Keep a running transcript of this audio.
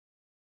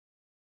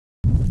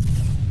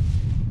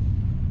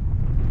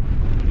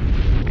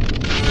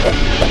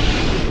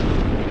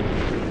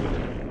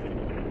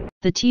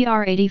The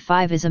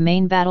TR-85 is a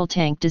main battle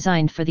tank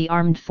designed for the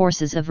armed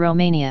forces of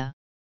Romania.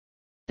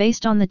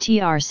 Based on the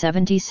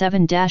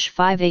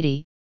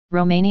TR-77-580,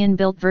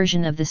 Romanian-built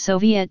version of the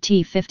Soviet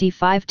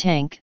T-55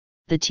 tank,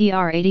 the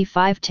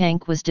TR-85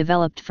 tank was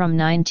developed from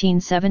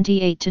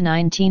 1978 to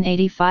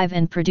 1985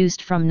 and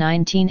produced from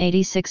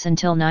 1986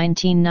 until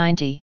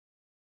 1990.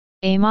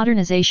 A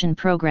modernization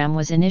program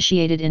was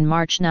initiated in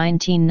March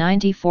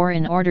 1994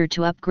 in order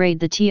to upgrade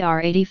the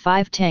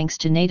TR-85 tanks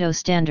to NATO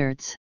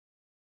standards.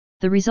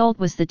 The result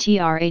was the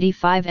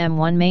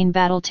TR-85M1 main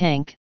battle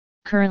tank,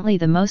 currently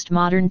the most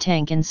modern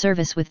tank in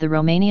service with the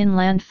Romanian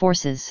land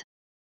forces.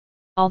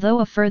 Although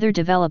a further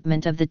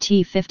development of the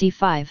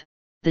T-55,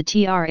 the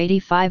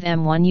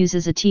TR-85M1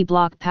 uses a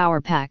T-block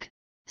power pack,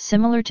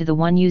 similar to the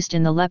one used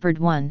in the Leopard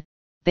 1,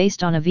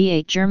 based on a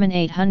V8 German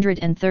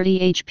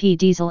 830 HP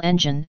diesel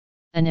engine,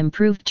 an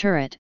improved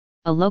turret,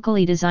 a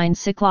locally designed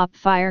Cyclop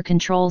fire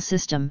control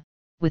system,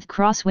 with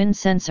crosswind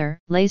sensor,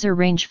 laser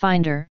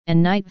rangefinder,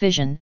 and night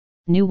vision,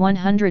 new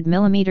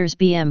 100mm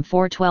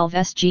BM412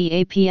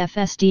 SGAPF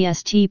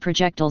SDST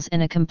projectiles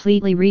and a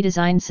completely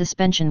redesigned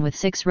suspension with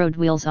 6 road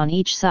wheels on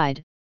each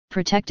side,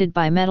 protected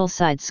by metal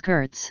side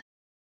skirts.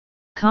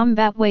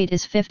 Combat weight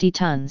is 50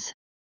 tons.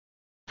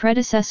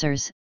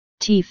 Predecessors,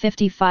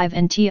 T-55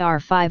 and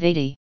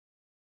TR-580.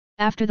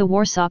 After the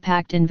Warsaw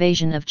Pact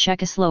invasion of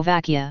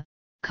Czechoslovakia,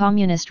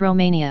 Communist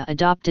Romania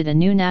adopted a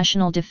new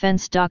national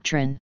defense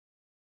doctrine.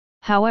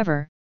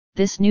 However,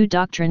 this new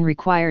doctrine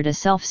required a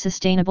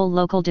self-sustainable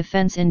local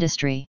defense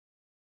industry.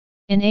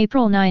 In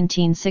April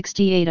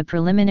 1968, a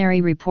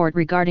preliminary report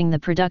regarding the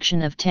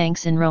production of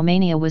tanks in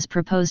Romania was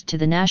proposed to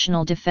the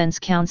National Defense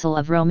Council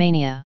of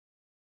Romania.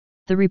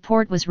 The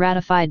report was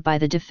ratified by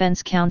the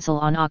Defense Council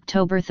on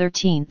October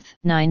 13,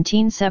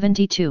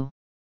 1972.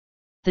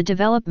 The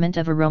development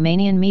of a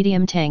Romanian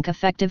medium tank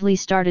effectively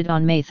started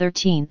on May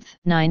 13,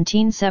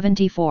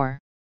 1974.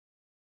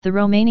 The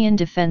Romanian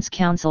Defense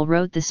Council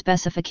wrote the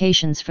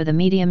specifications for the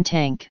medium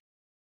tank.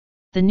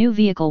 The new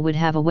vehicle would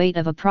have a weight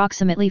of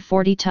approximately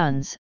 40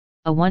 tons,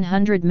 a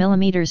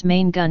 100mm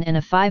main gun and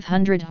a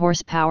 500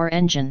 horsepower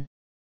engine.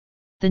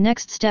 The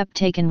next step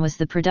taken was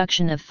the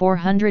production of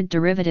 400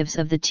 derivatives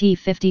of the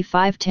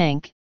T-55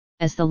 tank,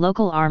 as the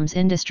local arms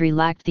industry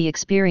lacked the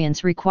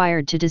experience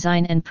required to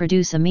design and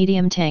produce a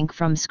medium tank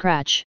from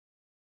scratch.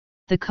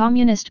 The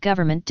communist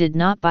government did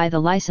not buy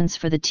the license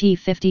for the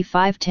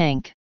T-55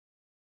 tank.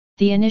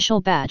 The initial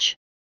batch,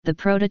 the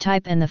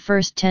prototype and the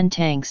first 10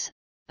 tanks,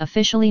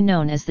 officially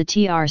known as the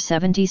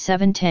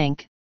TR-77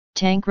 tank,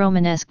 Tank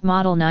Romanesque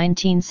Model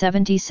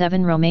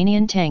 1977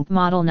 Romanian Tank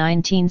Model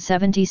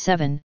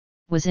 1977,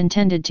 was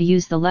intended to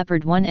use the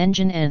Leopard 1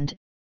 engine and,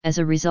 as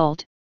a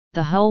result,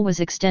 the hull was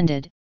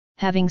extended,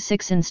 having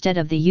 6 instead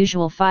of the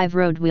usual 5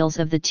 road wheels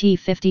of the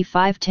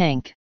T-55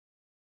 tank.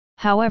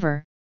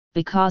 However,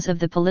 because of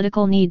the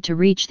political need to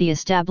reach the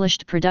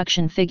established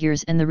production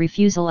figures and the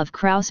refusal of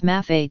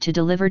Krauss-Maffei to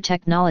deliver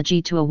technology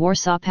to a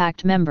Warsaw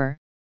Pact member,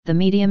 the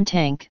medium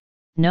tank,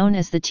 known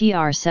as the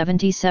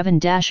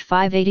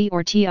TR-77-580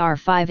 or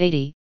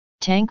TR-580,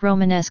 Tank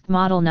Romanesque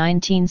Model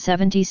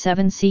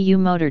 1977 CU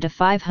motor to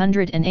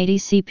 580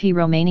 cp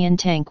Romanian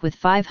tank with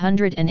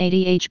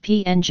 580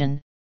 HP engine,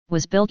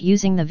 was built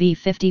using the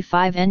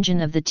V55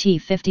 engine of the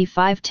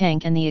T-55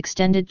 tank and the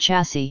extended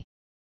chassis.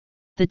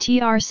 The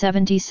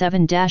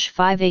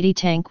TR-77-580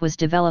 tank was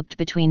developed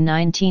between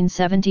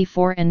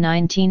 1974 and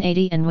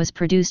 1980 and was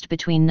produced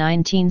between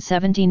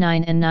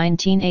 1979 and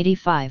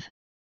 1985.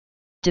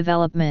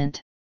 Development.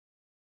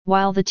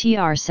 While the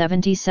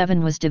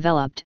TR-77 was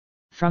developed,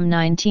 from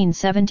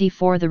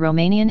 1974 the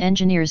Romanian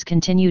engineers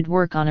continued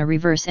work on a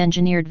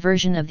reverse-engineered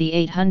version of the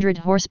 800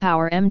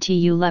 horsepower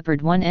MTU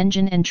Leopard 1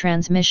 engine and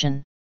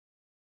transmission.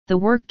 The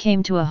work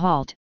came to a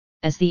halt,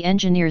 as the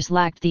engineers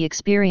lacked the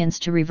experience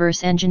to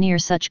reverse-engineer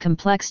such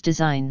complex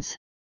designs.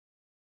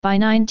 By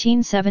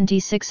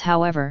 1976,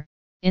 however,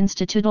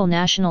 Institutul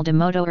Național de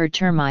Motoare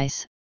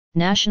Termice,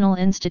 National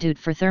Institute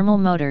for Thermal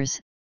Motors,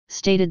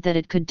 stated that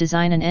it could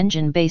design an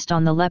engine based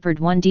on the Leopard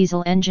 1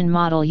 diesel engine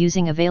model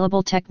using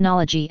available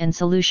technology and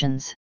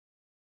solutions.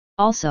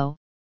 Also,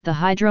 the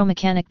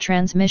hydromechanic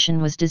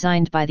transmission was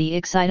designed by the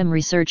Excitem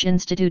Research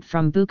Institute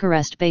from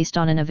Bucharest based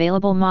on an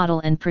available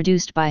model and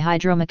produced by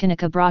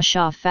Hydromechanica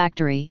Brașov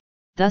factory,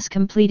 thus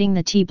completing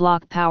the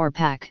T-block power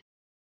pack.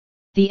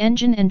 The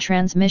engine and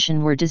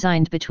transmission were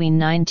designed between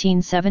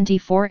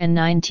 1974 and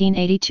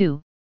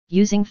 1982,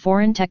 using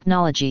foreign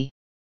technology.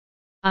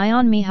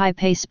 Ion Mihai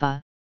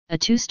Pacepa, a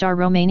 2-star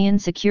Romanian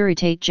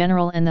Securitate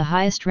General and the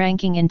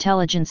highest-ranking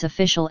intelligence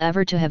official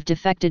ever to have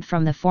defected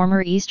from the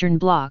former Eastern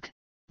Bloc,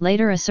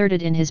 later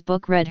asserted in his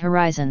book Red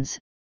Horizons,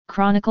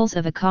 Chronicles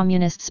of a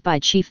Communist Spy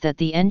Chief that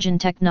the engine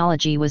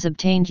technology was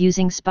obtained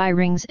using spy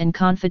rings and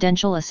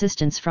confidential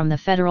assistance from the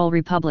Federal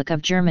Republic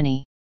of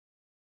Germany.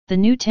 The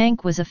new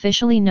tank was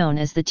officially known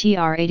as the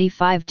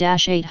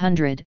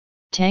TR-85-800,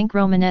 Tank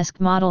Romanesque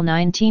Model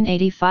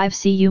 1985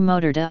 CU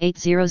motor to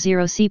 800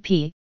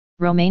 cp,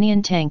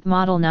 Romanian Tank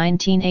Model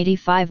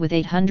 1985 with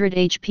 800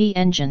 HP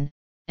engine,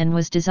 and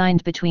was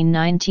designed between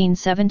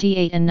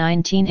 1978 and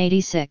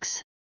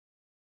 1986.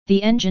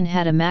 The engine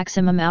had a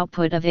maximum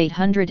output of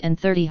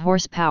 830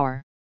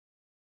 horsepower.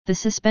 The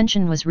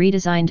suspension was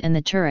redesigned and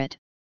the turret,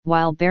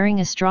 while bearing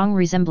a strong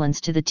resemblance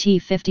to the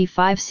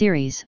T-55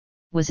 series,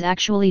 was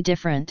actually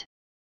different.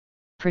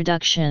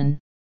 Production.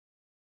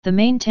 The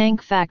main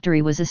tank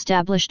factory was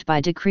established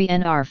by Decree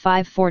NR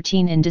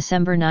 514 in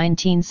December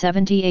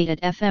 1978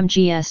 at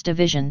FMGS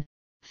Division,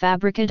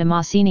 Fabbrica de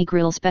Macchine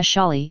Grill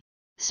Speciali,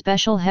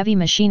 Special Heavy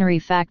Machinery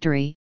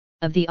Factory,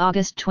 of the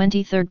August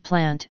 23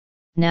 plant,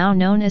 now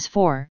known as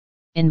 4,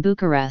 in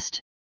Bucharest.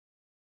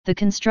 The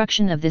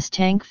construction of this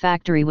tank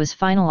factory was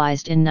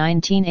finalized in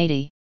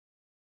 1980.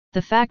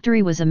 The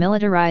factory was a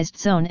militarized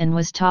zone and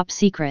was top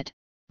secret,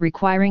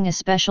 requiring a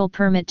special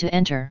permit to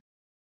enter.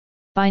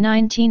 By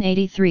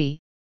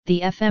 1983,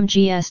 the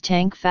FMGS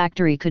tank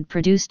factory could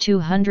produce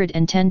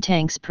 210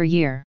 tanks per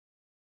year.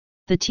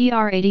 The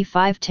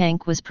TR-85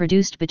 tank was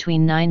produced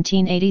between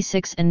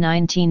 1986 and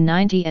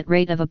 1990 at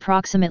rate of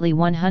approximately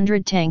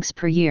 100 tanks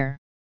per year.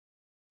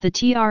 The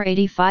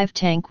TR-85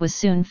 tank was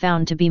soon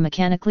found to be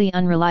mechanically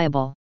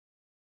unreliable.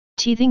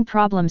 Teething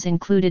problems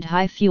included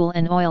high fuel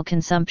and oil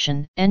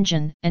consumption,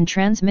 engine and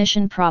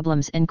transmission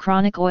problems and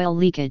chronic oil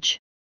leakage.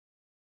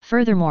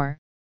 Furthermore,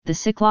 the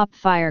Cyclop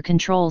fire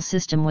control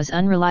system was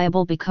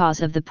unreliable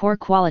because of the poor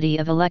quality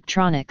of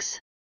electronics.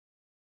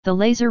 The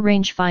laser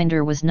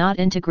rangefinder was not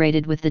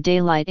integrated with the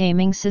daylight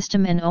aiming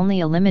system and only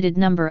a limited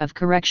number of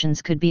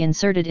corrections could be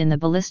inserted in the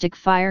ballistic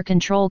fire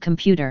control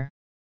computer.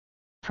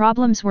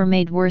 Problems were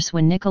made worse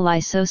when Nicolae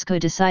Sosko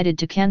decided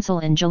to cancel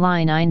in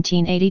July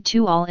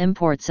 1982 all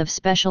imports of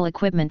special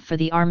equipment for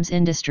the arms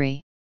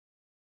industry.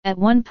 At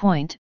one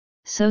point,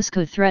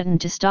 Sosko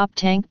threatened to stop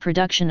tank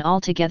production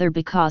altogether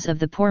because of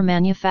the poor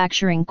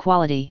manufacturing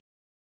quality.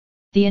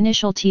 The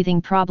initial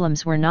teething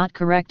problems were not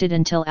corrected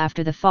until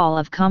after the fall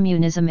of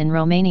communism in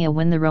Romania,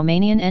 when the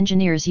Romanian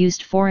engineers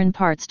used foreign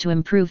parts to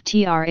improve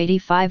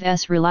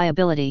TR-85's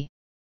reliability.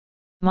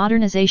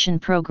 Modernization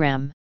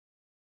Program.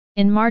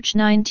 In March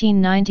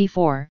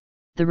 1994,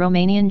 the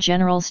Romanian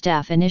General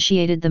Staff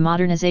initiated the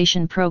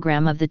modernization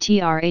program of the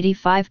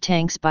TR-85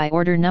 tanks by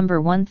Order No.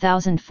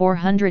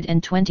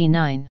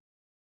 1429.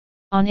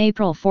 On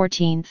April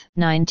 14,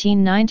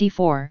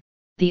 1994,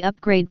 the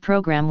upgrade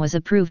program was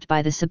approved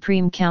by the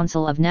Supreme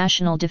Council of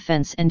National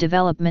Defense and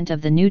Development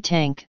of the new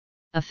tank,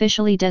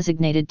 officially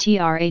designated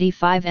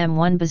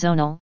TR-85M1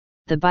 Bizonal,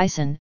 the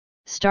Bison,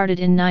 started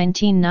in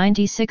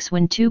 1996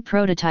 when 2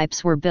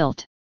 prototypes were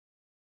built.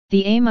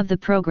 The aim of the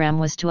program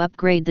was to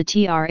upgrade the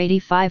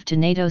TR-85 to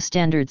NATO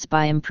standards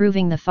by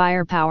improving the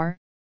firepower,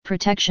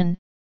 protection,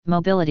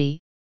 mobility,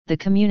 the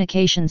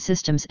communication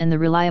systems and the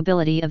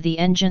reliability of the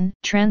engine,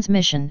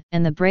 transmission,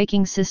 and the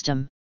braking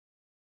system.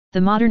 The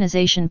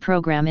modernization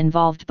program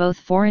involved both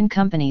foreign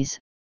companies,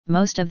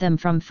 most of them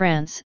from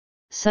France,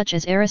 such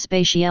as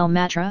Aerospatiale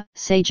Matra,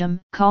 Sagem,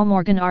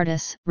 Kolmorgan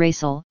Artis,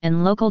 Racel,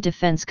 and local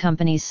defense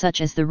companies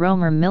such as the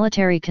Romer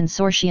Military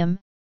Consortium,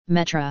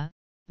 Metra,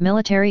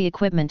 Military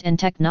Equipment and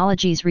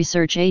Technologies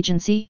Research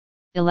Agency,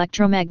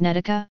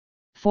 Electromagnetica,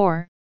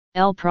 4,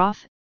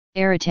 El-Prof,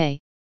 Arite,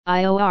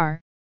 IOR,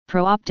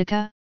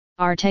 Prooptica,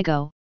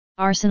 Artego,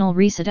 Arsenal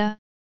Resita,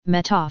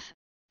 Metof,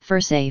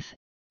 Fursafe,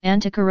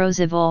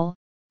 Anticorrosivol,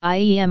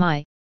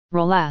 IEMI,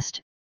 Rolast,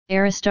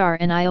 Aristar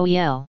and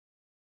IOEL.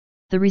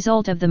 The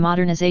result of the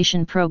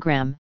modernization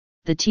program,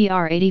 the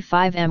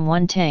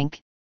TR-85M1 tank,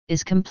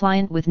 is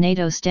compliant with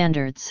NATO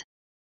standards.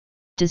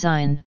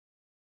 Design.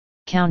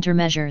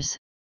 Countermeasures.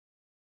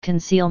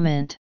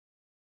 Concealment.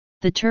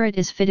 The turret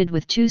is fitted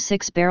with 2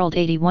 6-barreled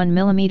 81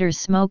 mm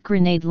smoke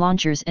grenade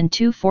launchers and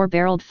 2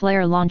 4-barreled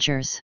flare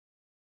launchers.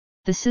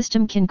 The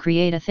system can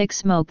create a thick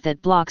smoke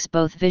that blocks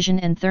both vision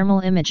and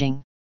thermal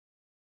imaging.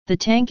 The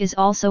tank is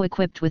also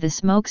equipped with a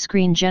smoke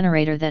screen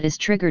generator that is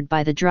triggered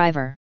by the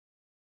driver.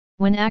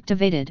 When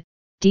activated,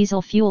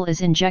 diesel fuel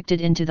is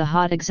injected into the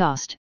hot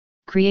exhaust,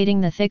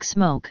 creating the thick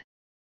smoke.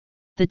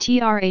 The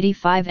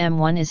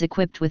TR-85M1 is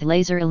equipped with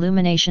laser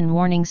illumination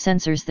warning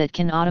sensors that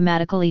can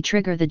automatically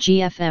trigger the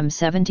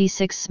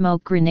GFM-76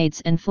 smoke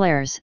grenades and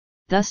flares,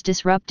 thus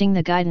disrupting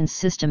the guidance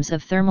systems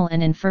of thermal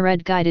and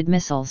infrared guided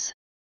missiles.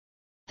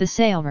 The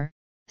SAOR,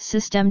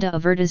 Système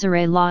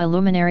d'Avertisseur la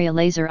Illuminaria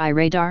Laser I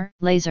radar,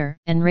 laser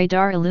and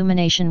radar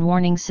illumination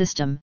warning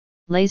system,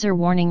 laser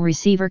warning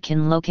receiver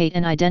can locate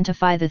and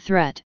identify the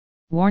threat,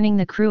 warning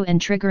the crew and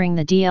triggering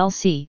the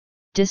DLC,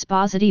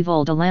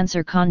 Dispositivo de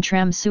Lancer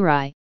Contram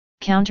Surai,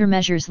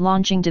 countermeasures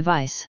launching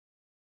device.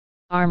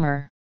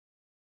 Armor.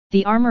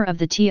 The armor of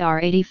the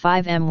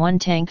TR-85M1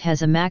 tank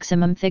has a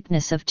maximum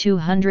thickness of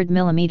 200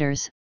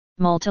 mm,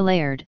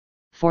 multi-layered,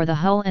 for the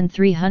hull and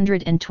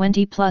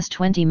 320 plus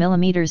 20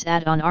 mm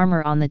add-on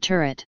armor on the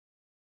turret.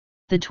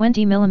 The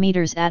 20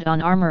 mm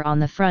add-on armor on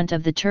the front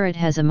of the turret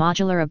has a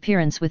modular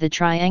appearance with a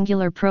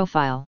triangular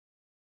profile.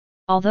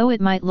 Although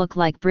it might look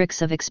like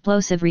bricks of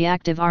explosive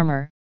reactive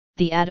armor,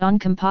 the add-on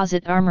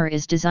composite armor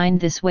is designed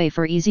this way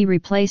for easy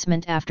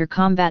replacement after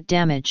combat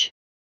damage.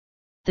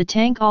 The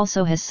tank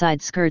also has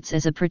side skirts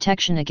as a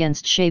protection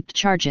against shaped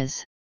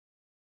charges.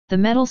 The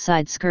metal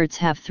side skirts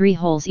have 3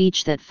 holes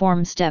each that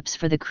form steps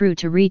for the crew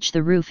to reach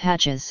the roof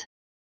hatches.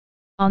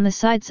 On the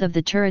sides of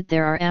the turret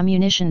there are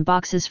ammunition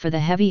boxes for the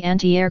heavy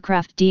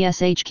anti-aircraft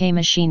DSHK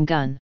machine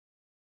gun.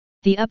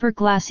 The upper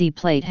glassy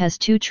plate has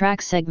 2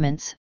 track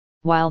segments,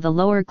 while the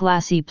lower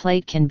glassy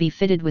plate can be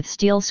fitted with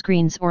steel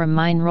screens or a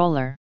mine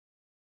roller.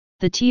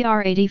 The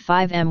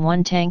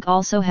TR-85M1 tank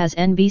also has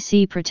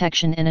NBC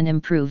protection and an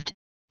improved,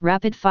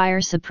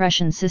 rapid-fire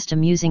suppression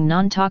system using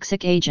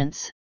non-toxic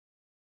agents.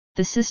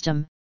 The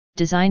system,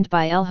 designed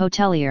by El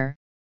Hotelier,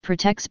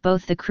 protects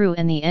both the crew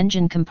and the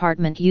engine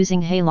compartment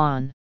using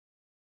halon.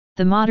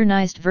 The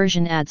modernized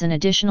version adds an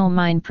additional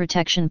mine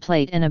protection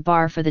plate and a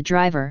bar for the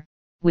driver,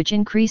 which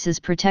increases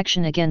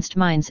protection against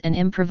mines and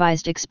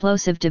improvised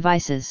explosive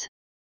devices.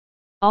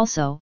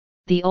 Also,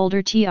 the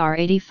older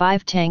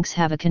TR-85 tanks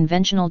have a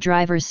conventional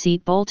driver's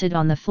seat bolted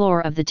on the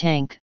floor of the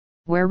tank,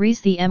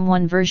 whereas the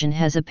M1 version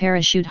has a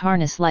parachute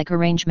harness-like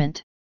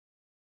arrangement.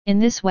 In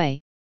this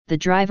way, the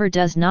driver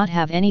does not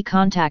have any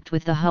contact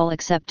with the hull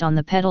except on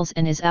the pedals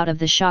and is out of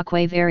the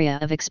shockwave area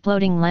of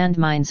exploding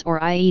landmines or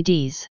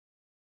IEDs.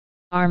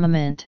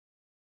 Armament.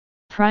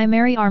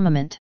 Primary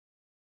armament.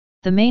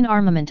 The main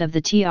armament of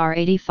the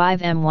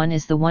TR-85M1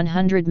 is the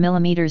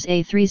 100mm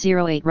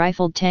A308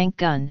 rifled tank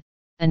gun,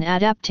 an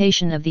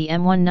adaptation of the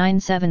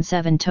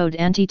M1977 towed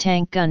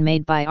anti-tank gun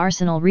made by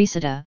Arsenal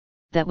Resita,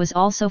 that was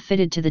also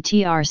fitted to the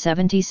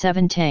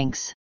TR-77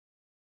 tanks.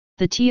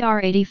 The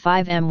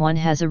TR-85M1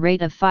 has a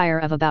rate of fire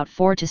of about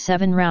 4 to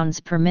 7 rounds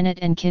per minute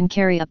and can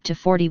carry up to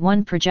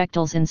 41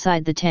 projectiles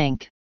inside the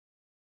tank.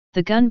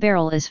 The gun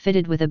barrel is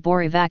fitted with a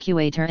bore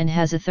evacuator and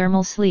has a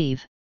thermal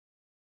sleeve.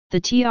 The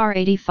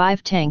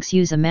TR-85 tanks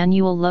use a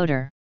manual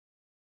loader.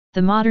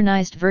 The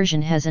modernized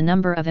version has a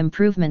number of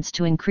improvements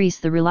to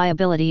increase the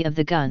reliability of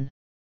the gun.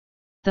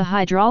 The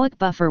hydraulic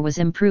buffer was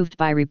improved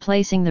by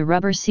replacing the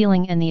rubber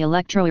sealing, and the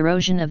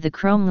electro-erosion of the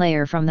chrome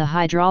layer from the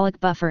hydraulic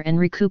buffer and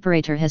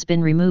recuperator has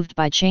been removed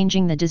by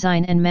changing the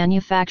design and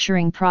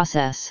manufacturing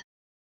process.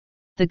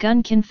 The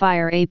gun can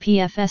fire a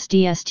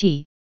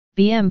PFSDST,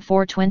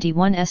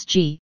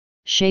 BM421SG,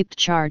 shaped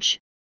charge,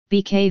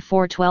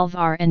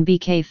 BK412R and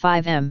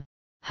BK5M,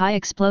 high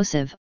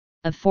explosive,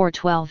 of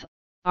 412,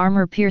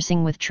 armor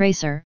piercing with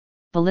tracer,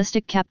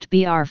 ballistic capped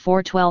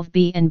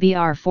BR412B and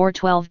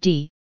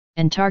BR412D,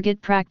 and target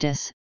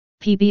practice,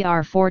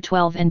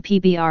 PBR412 and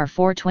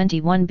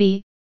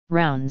PBR421B,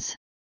 rounds.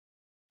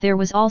 There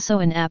was also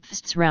an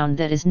APFSTS round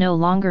that is no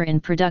longer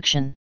in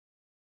production.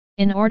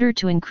 In order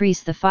to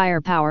increase the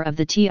firepower of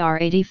the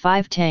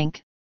TR-85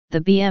 tank,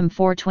 the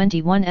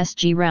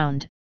BM421SG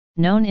round,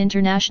 known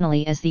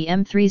internationally as the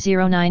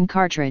M309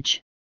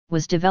 cartridge,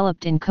 was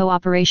developed in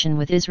cooperation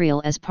with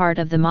Israel as part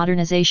of the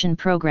modernization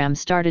program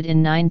started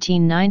in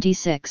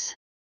 1996.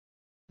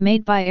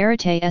 Made by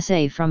Arate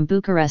SA from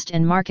Bucharest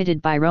and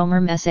marketed by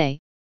Romerm SA,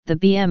 the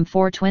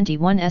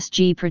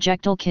BM421SG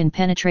projectile can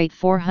penetrate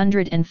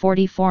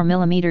 444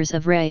 mm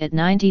of ray at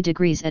 90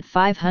 degrees at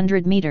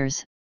 500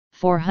 meters,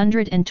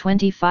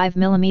 425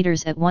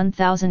 mm at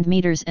 1000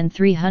 meters and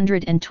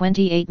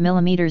 328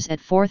 mm at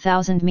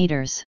 4000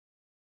 meters.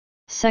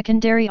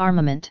 Secondary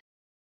armament.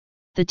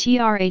 The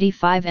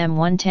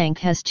TR-85M1 tank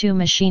has 2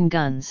 machine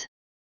guns.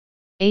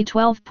 A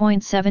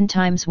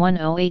 12.7 x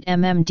 108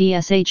 mm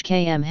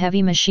DSHKM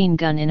heavy machine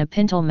gun in a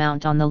pintle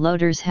mount on the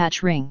loader's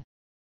hatch ring.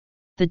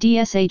 The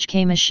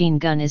DSHK machine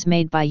gun is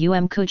made by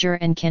Kujer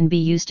and can be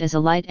used as a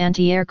light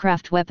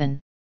anti-aircraft weapon.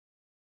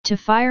 To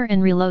fire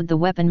and reload the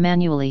weapon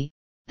manually,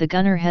 the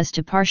gunner has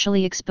to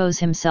partially expose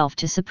himself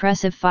to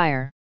suppressive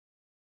fire.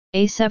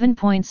 A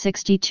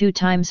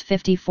 7.62 x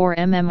 54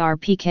 mm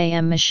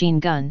RPKM machine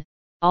gun,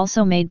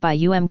 also made by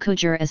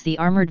Kujer as the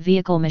armored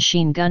vehicle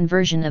machine gun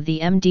version of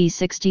the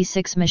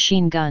MD66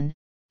 machine gun,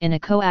 in a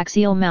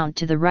coaxial mount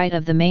to the right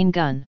of the main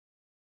gun.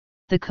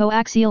 The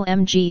coaxial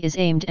MG is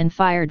aimed and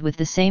fired with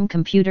the same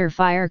computer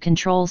fire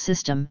control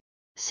system,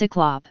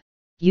 Cyclop,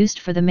 used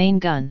for the main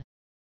gun.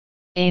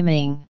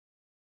 Aiming.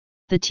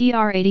 The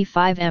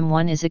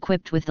TR-85M1 is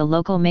equipped with the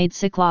local-made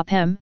Cyclop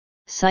M,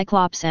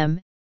 Cyclops M.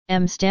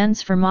 M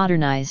stands for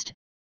Modernized,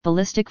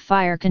 Ballistic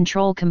Fire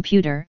Control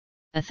Computer,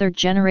 a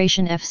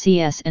third-generation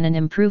FCS and an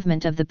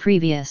improvement of the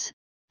previous,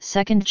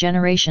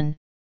 second-generation,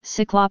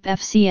 Cyclop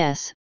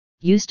FCS,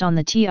 used on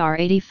the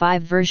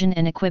TR-85 version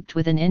and equipped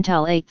with an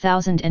Intel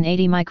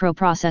 8080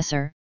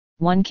 microprocessor,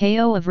 1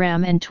 KO of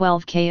RAM and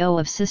 12 KO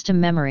of system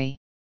memory.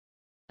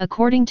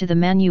 According to the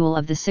manual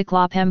of the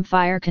Cyclop M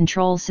fire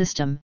control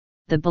system,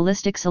 the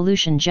ballistic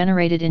solution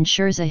generated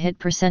ensures a hit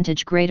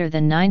percentage greater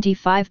than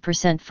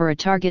 95% for a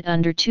target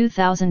under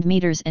 2000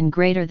 meters and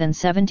greater than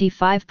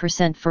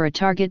 75% for a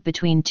target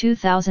between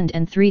 2000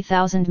 and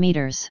 3000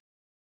 meters.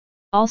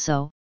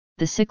 Also,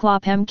 the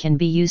Cyclop M can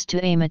be used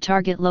to aim a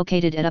target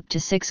located at up to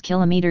 6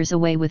 km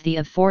away with the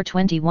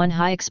AV-421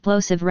 high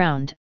explosive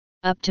round,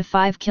 up to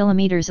 5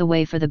 km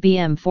away for the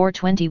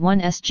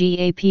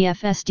BM421SG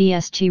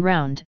APFSDST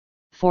round,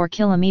 4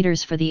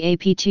 km for the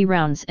APT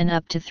rounds and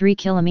up to 3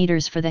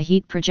 km for the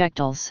heat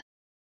projectiles.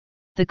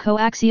 The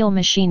coaxial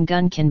machine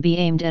gun can be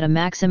aimed at a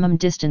maximum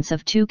distance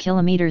of 2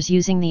 km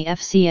using the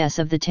FCS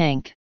of the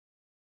tank.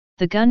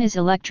 The gun is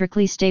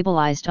electrically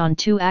stabilized on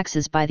two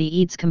axes by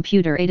the EADS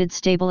computer-aided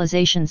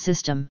stabilization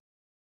system.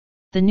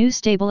 The new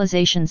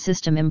stabilization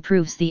system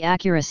improves the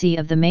accuracy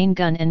of the main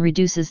gun and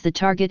reduces the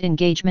target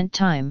engagement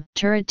time,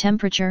 turret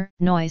temperature,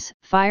 noise,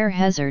 fire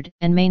hazard,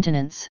 and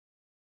maintenance.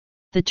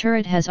 The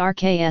turret has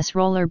RKS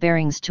roller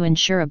bearings to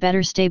ensure a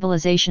better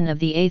stabilization of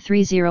the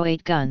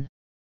A308 gun.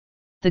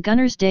 The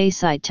gunner's day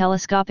sight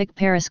telescopic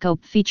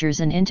periscope features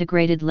an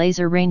integrated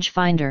laser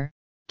rangefinder,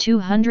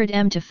 200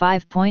 m to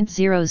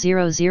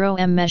 5.000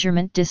 m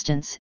measurement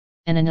distance,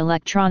 and an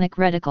electronic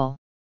reticle.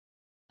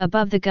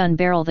 Above the gun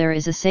barrel there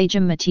is a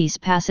Sagem Matisse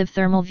passive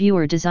thermal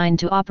viewer designed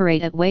to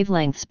operate at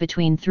wavelengths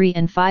between 3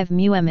 and 5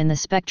 μm in the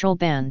spectral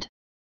band.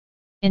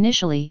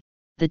 Initially,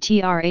 the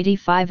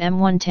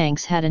TR-85M1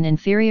 tanks had an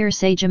inferior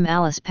Sagem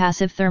Alice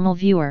passive thermal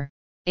viewer,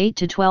 8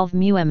 to 12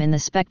 μm in the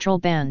spectral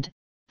band,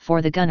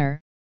 for the gunner,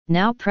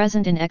 now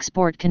present in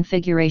export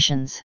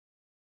configurations.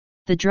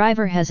 The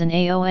driver has an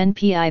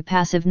AONPI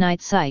passive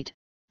night sight,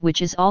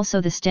 which is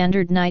also the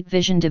standard night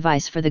vision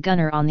device for the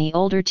gunner on the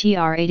older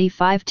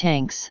TR-85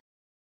 tanks.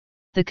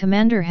 The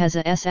commander has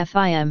a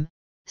SFIM,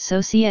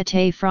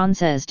 Société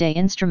Française des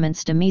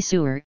Instruments de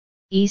Mesure,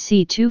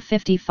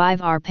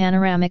 EC255R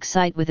panoramic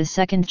sight with a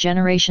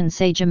second-generation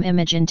Sagem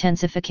image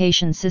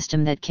intensification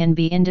system that can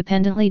be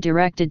independently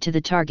directed to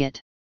the target.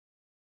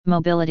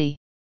 Mobility.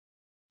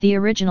 The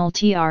original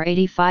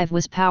TR-85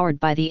 was powered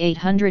by the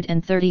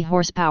 830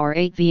 horsepower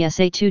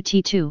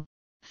 8VSA2T2,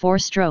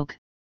 4-stroke,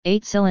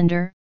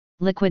 8-cylinder,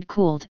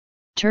 liquid-cooled,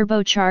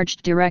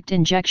 turbocharged direct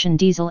injection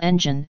diesel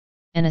engine,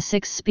 and a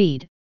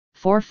 6-speed,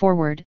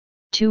 4-forward,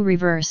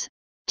 2-reverse,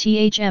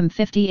 THM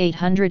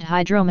 5800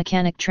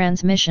 hydromechanic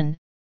transmission,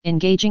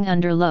 engaging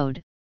under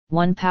load,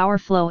 1 power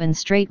flow in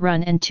straight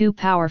run and 2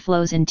 power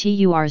flows in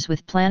TURs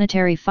with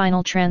planetary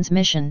final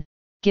transmission,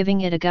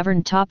 giving it a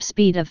governed top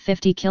speed of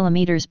 50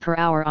 km per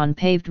hour on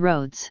paved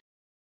roads.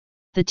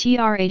 The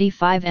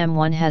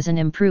TR-85M1 has an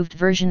improved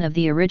version of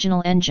the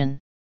original engine.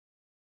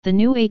 The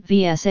new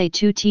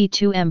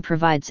 8VSA2T2M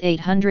provides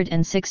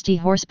 860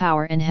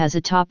 horsepower and has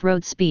a top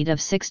road speed of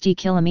 60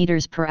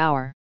 km per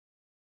hour.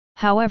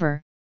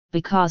 However,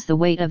 because the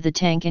weight of the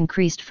tank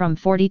increased from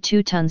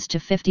 42 tons to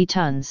 50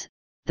 tons,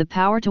 the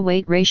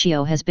power-to-weight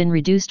ratio has been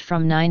reduced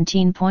from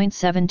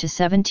 19.7 to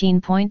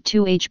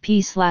 17.2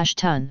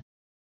 HP/ton.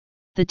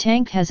 The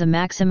tank has a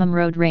maximum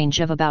road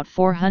range of about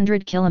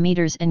 400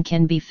 km and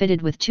can be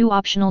fitted with two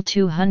optional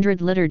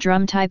 200-liter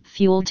drum-type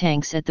fuel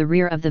tanks at the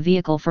rear of the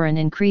vehicle for an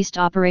increased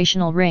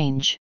operational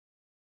range.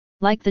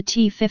 Like the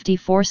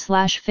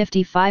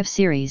T-54/55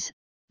 series,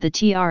 the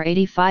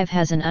TR-85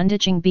 has an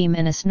unditching beam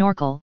and a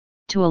snorkel,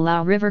 to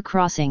allow river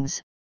crossings,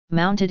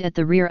 mounted at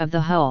the rear of the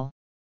hull.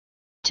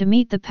 To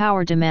meet the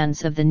power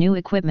demands of the new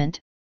equipment,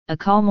 a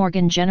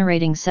Kollmorgen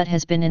generating set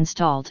has been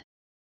installed.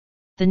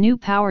 The new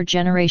power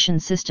generation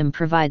system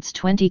provides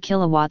 20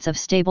 kilowatts of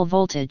stable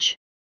voltage.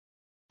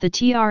 The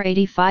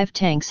TR-85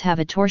 tanks have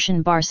a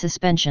torsion bar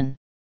suspension.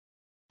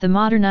 The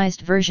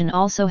modernized version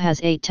also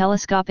has 8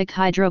 telescopic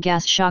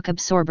hydrogas shock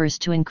absorbers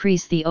to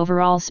increase the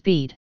overall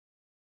speed.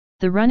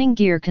 The running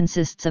gear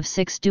consists of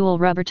 6 dual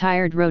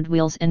rubber-tired road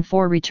wheels and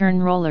 4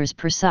 return rollers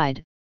per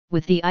side,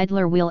 with the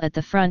idler wheel at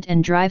the front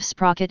and drive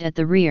sprocket at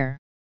the rear.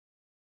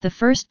 The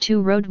first 2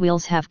 road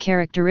wheels have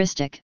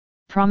characteristic,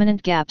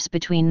 prominent gaps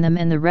between them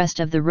and the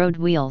rest of the road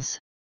wheels.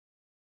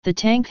 The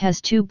tank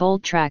has 2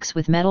 bolt tracks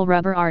with metal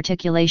rubber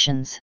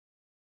articulations.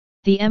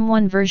 The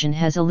M1 version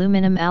has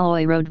aluminum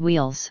alloy road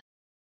wheels.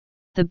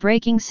 The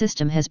braking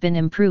system has been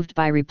improved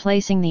by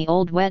replacing the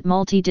old wet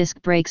multi-disc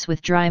brakes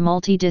with dry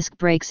multi-disc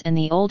brakes and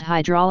the old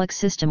hydraulic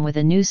system with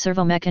a new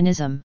servo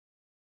mechanism.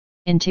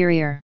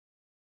 Interior.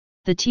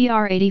 The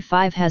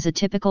TR-85 has a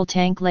typical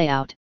tank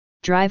layout,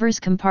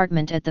 driver's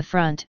compartment at the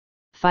front,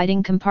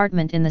 fighting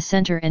compartment in the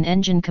center and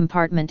engine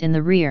compartment in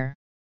the rear.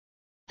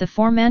 The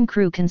 4-man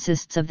crew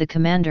consists of the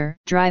commander,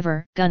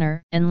 driver,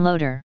 gunner, and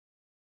loader.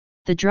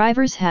 The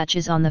driver's hatch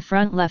is on the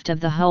front left of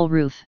the hull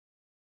roof.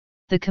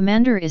 The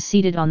commander is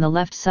seated on the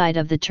left side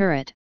of the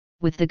turret,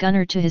 with the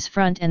gunner to his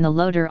front and the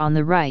loader on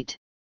the right.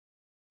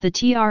 The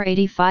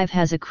TR-85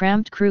 has a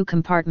cramped crew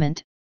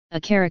compartment, a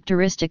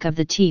characteristic of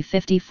the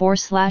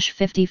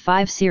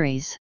T-54/55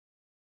 series.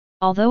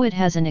 Although it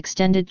has an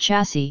extended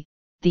chassis,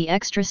 the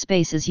extra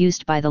space is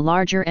used by the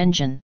larger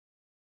engine.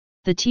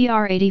 The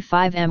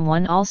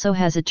TR-85M1 also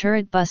has a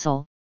turret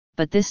bustle,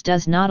 but this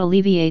does not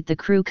alleviate the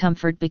crew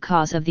comfort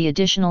because of the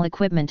additional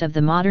equipment of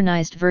the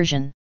modernized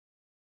version.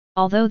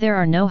 Although there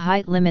are no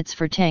height limits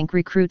for tank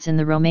recruits in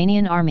the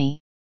Romanian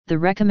Army, the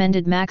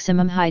recommended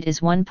maximum height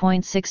is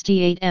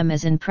 1.68 m,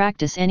 as in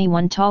practice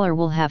anyone taller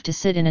will have to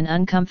sit in an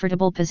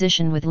uncomfortable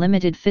position with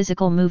limited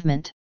physical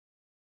movement.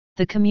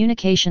 The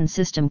communication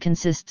system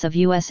consists of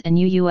US and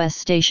UUS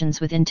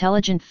stations with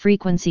intelligent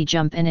frequency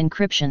jump and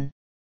encryption.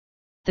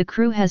 The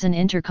crew has an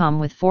intercom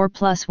with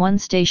 4+1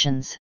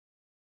 stations.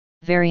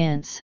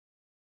 Variants.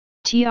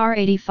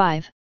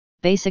 TR-85,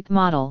 basic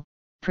model,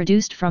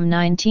 produced from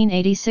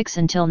 1986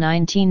 until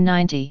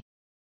 1990.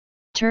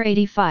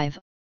 TR-85,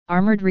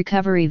 armored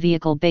recovery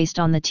vehicle based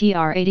on the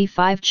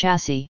TR-85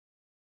 chassis.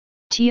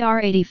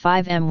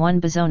 TR-85M1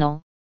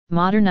 Bizonal,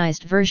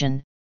 modernized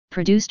version,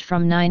 produced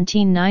from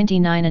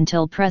 1999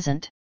 until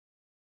present.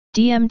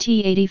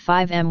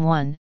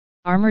 DMT-85M1,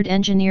 armored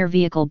engineer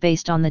vehicle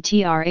based on the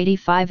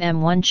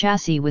TR-85M1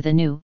 chassis with a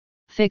new,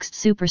 fixed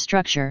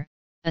superstructure,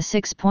 a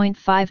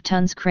 6.5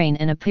 tons crane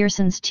and a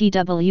Pearson's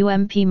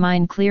TWMP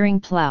mine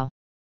clearing plow.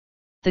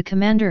 The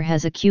Commander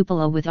has a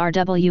cupola with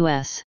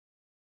RWS.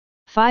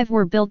 5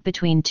 were built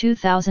between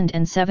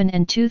 2007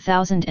 and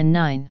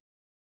 2009.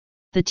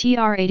 The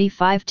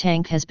TR-85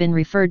 tank has been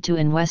referred to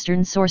in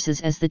Western sources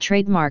as the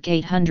trademark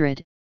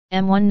 800,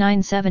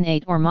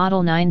 M1978 or Model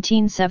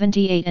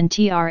 1978 and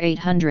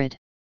TR-800.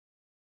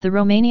 The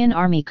Romanian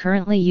Army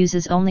currently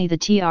uses only the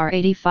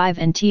TR-85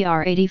 and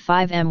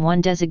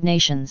TR-85M1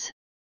 designations.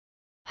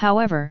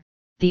 However,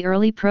 the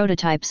early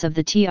prototypes of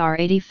the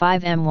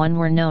TR-85M1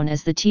 were known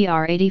as the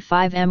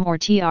TR-85M or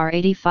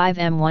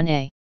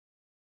TR-85M1A.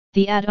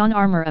 The add-on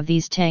armor of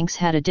these tanks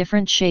had a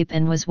different shape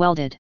and was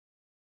welded.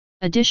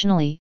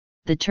 Additionally,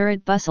 the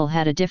turret bustle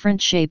had a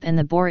different shape and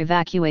the bore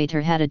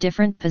evacuator had a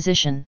different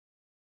position.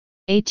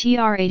 A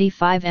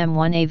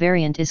TR-85M1A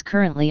variant is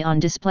currently on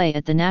display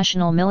at the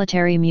National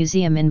Military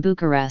Museum in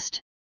Bucharest.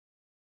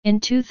 In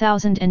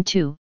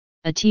 2002,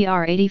 a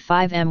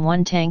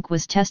TR-85M1 tank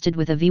was tested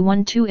with a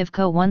V12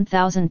 IVCO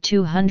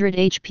 1200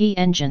 HP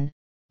engine,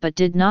 but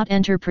did not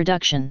enter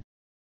production.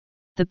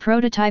 The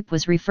prototype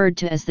was referred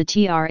to as the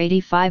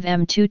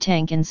TR-85M2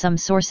 tank in some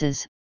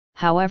sources,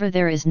 however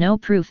there is no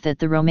proof that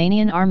the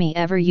Romanian Army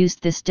ever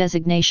used this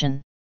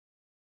designation.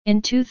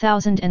 In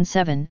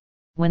 2007,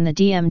 when the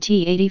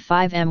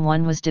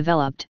DMT-85M1 was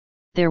developed,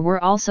 there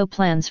were also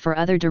plans for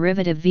other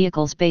derivative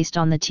vehicles based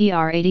on the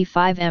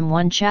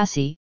TR-85M1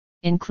 chassis,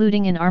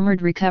 including an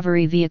armored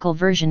recovery vehicle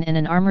version and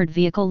an armored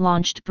vehicle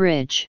launched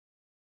bridge.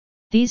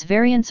 These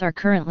variants are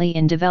currently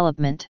in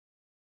development.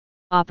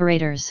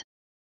 Operators.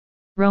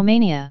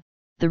 Romania.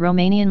 The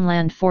Romanian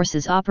Land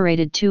Forces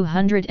operated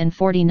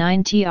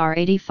 249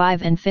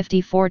 TR-85 and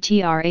 54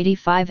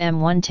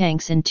 TR-85M1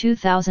 tanks in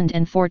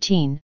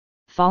 2014,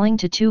 falling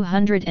to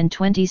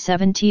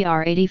 227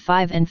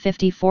 TR-85 and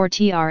 54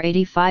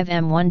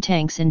 TR-85M1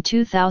 tanks in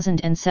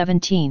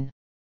 2017.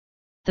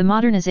 The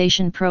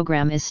modernization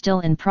program is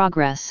still in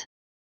progress.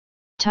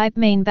 Type: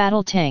 main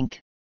battle tank.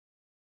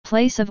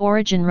 Place of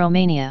origin: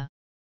 Romania.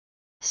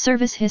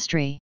 Service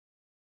history: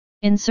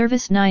 in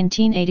service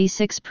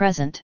 1986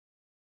 present.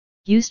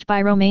 Used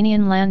by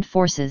Romanian Land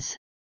Forces.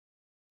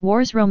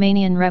 Wars: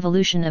 Romanian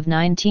Revolution of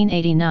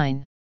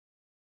 1989.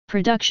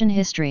 Production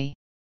history: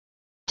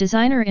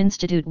 Designer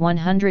Institute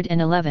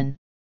 111.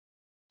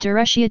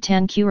 Duretia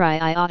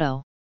Tancurii I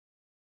Auto.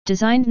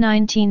 Designed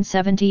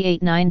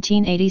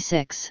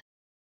 1978-1986.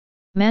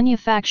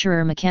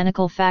 Manufacturer: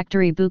 Mechanical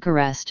Factory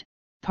Bucharest,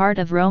 part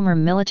of Romer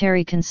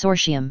Military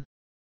Consortium.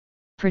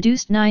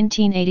 Produced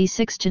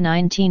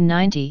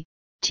 1986-1990,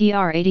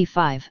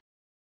 TR-85.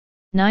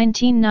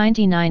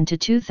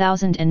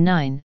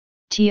 1999-2009,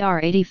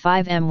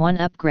 TR-85M1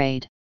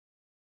 upgrade.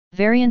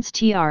 Variants: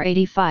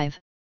 TR-85,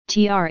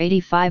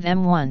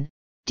 TR-85M1,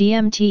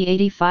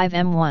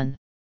 DMT-85M1.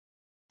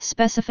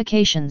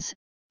 Specifications: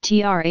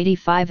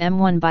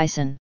 TR-85M1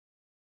 Bison.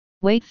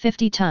 Weight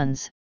 50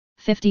 tons,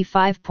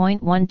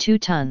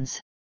 55.12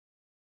 tons.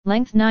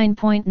 Length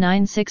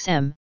 9.96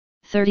 m,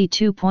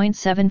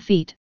 32.7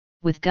 feet,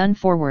 with gun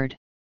forward.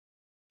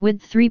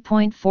 Width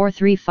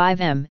 3.435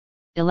 m,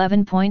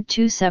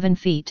 11.27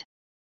 feet.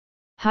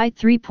 Height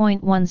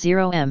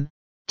 3.10 m,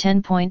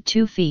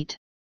 10.2 feet.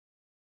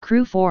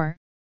 Crew 4,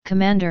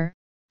 Commander,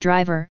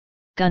 Driver,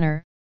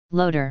 Gunner,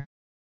 Loader.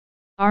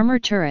 Armor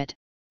turret,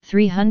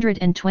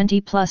 320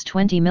 plus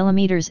 20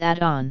 mm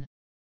add-on.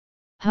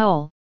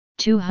 Hull,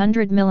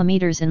 200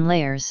 mm in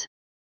layers.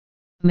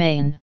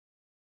 Main.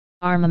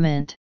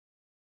 Armament: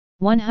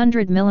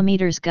 100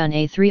 mm gun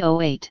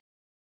A308.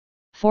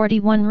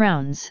 41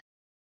 rounds.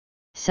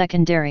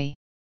 Secondary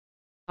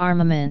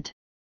armament: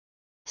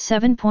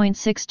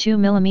 7.62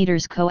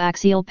 mm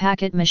coaxial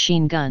packet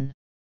machine gun.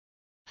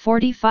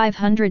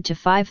 4,500 to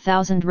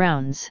 5,000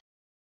 rounds.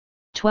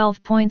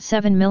 12.7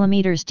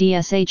 mm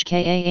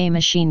DSHKAA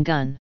machine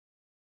gun.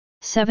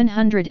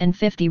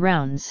 750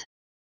 rounds.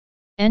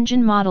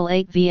 Engine model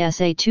 8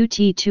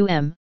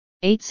 VSA2T2M,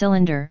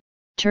 8-cylinder,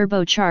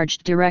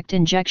 turbocharged direct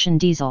injection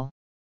diesel.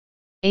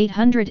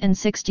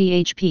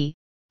 860 HP,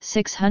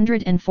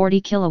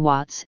 640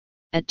 kilowatts,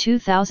 at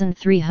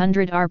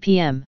 2,300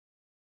 RPM.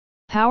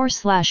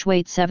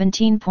 Power/weight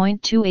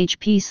 17.2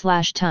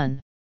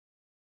 HP/ton.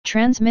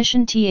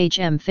 Transmission: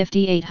 THM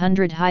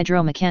 5800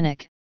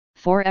 hydromechanic,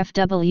 4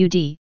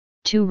 FWD,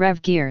 2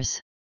 rev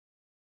gears.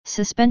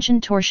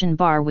 Suspension: torsion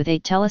bar with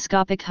 8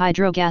 telescopic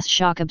hydrogas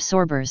shock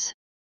absorbers.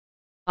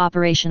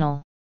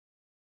 Operational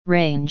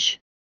range: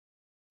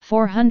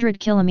 400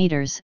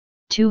 km,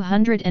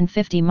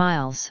 250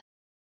 miles.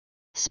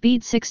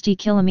 Speed 60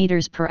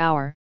 km per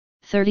hour,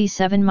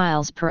 37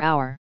 miles per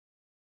hour.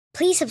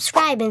 Please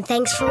subscribe and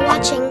thanks for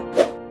watching.